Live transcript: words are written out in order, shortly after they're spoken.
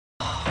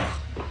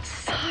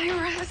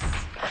Cyrus.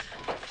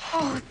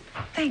 Oh,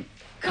 thank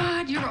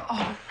God you're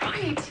all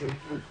right.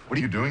 What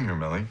are you doing here,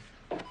 Mellie?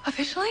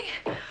 Officially,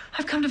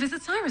 I've come to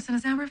visit Cyrus in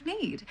his hour of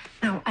need.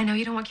 Now, I know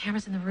you don't want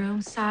cameras in the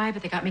room, Cy,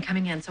 but they got me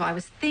coming in. So I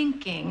was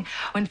thinking,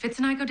 when Fitz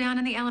and I go down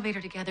in the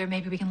elevator together,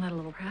 maybe we can let a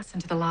little press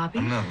into the lobby.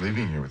 I'm not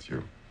leaving here with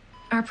you.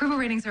 Our approval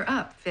ratings are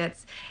up,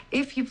 Fitz.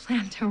 If you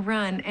plan to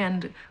run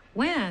and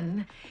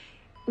when,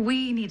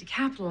 we need to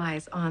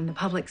capitalize on the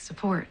public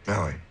support.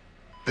 Mellie,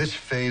 this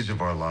phase of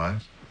our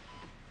lives,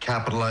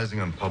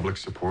 capitalizing on public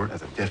support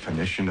as a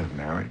definition of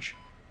marriage,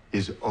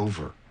 is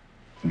over.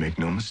 Make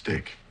no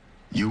mistake,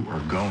 you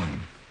are going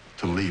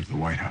to leave the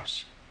White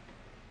House.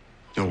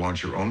 You'll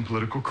launch your own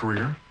political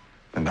career,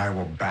 and I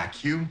will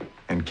back you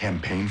and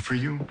campaign for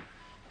you,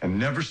 and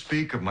never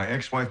speak of my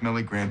ex-wife,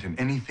 Mellie Grant, in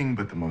anything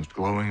but the most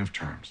glowing of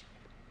terms.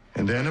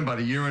 And then, about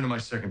a year into my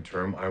second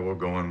term, I will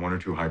go on 1 or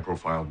 2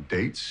 high-profile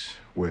dates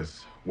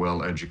with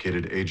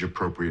well-educated,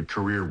 age-appropriate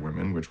career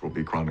women, which will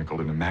be chronicled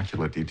in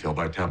immaculate detail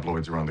by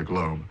tabloids around the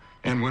globe.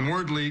 And when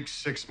word leaks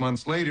 6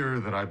 months later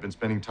that I've been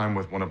spending time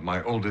with one of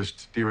my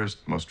oldest,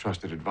 dearest, most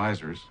trusted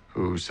advisors,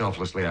 who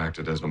selflessly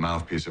acted as the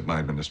mouthpiece of my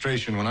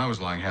administration when I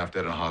was lying half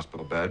dead in a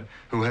hospital bed,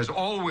 who has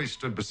always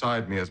stood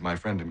beside me as my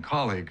friend and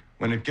colleague,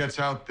 when it gets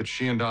out that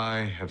she and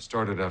I have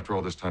started, after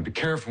all this time, to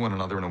care for one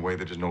another in a way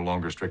that is no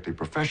longer strictly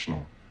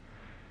professional,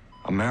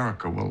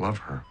 America will love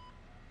her.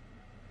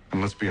 And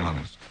let's be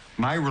honest,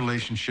 my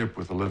relationship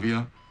with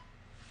Olivia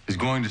is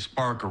going to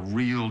spark a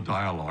real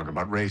dialogue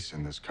about race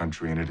in this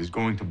country, and it is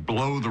going to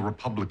blow the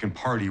Republican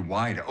Party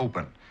wide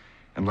open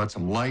and let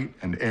some light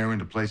and air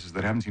into places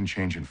that haven't seen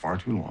change in far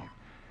too long.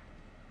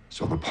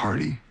 So the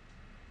party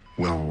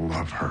will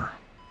love her.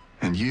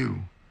 And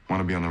you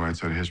want to be on the right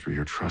side of history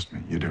here. Trust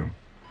me, you do.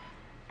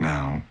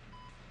 Now,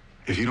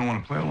 if you don't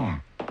want to play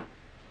along,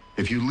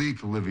 if you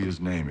leak Olivia's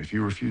name, if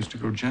you refuse to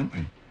go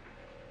gently,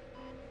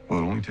 well,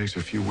 it only takes a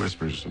few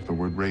whispers of the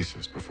word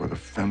racist before the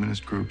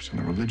feminist groups and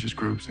the religious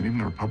groups and even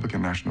the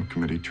Republican National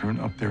Committee turn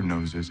up their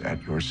noses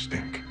at your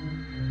stink.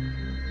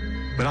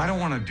 But I don't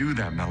want to do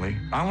that, Mellie.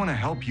 I want to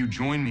help you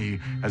join me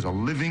as a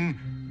living,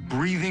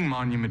 breathing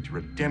monument to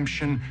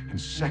redemption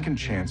and second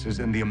chances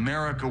and the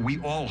America we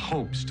all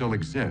hope still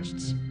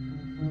exists.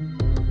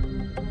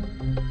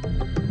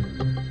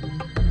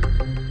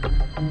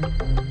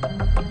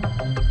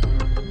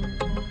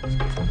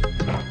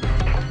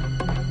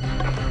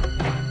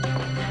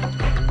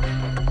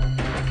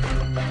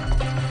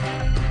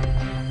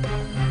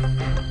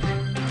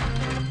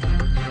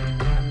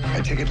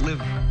 I take it Liv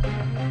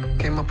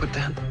came up with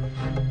that?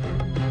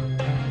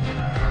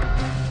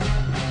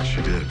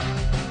 She did.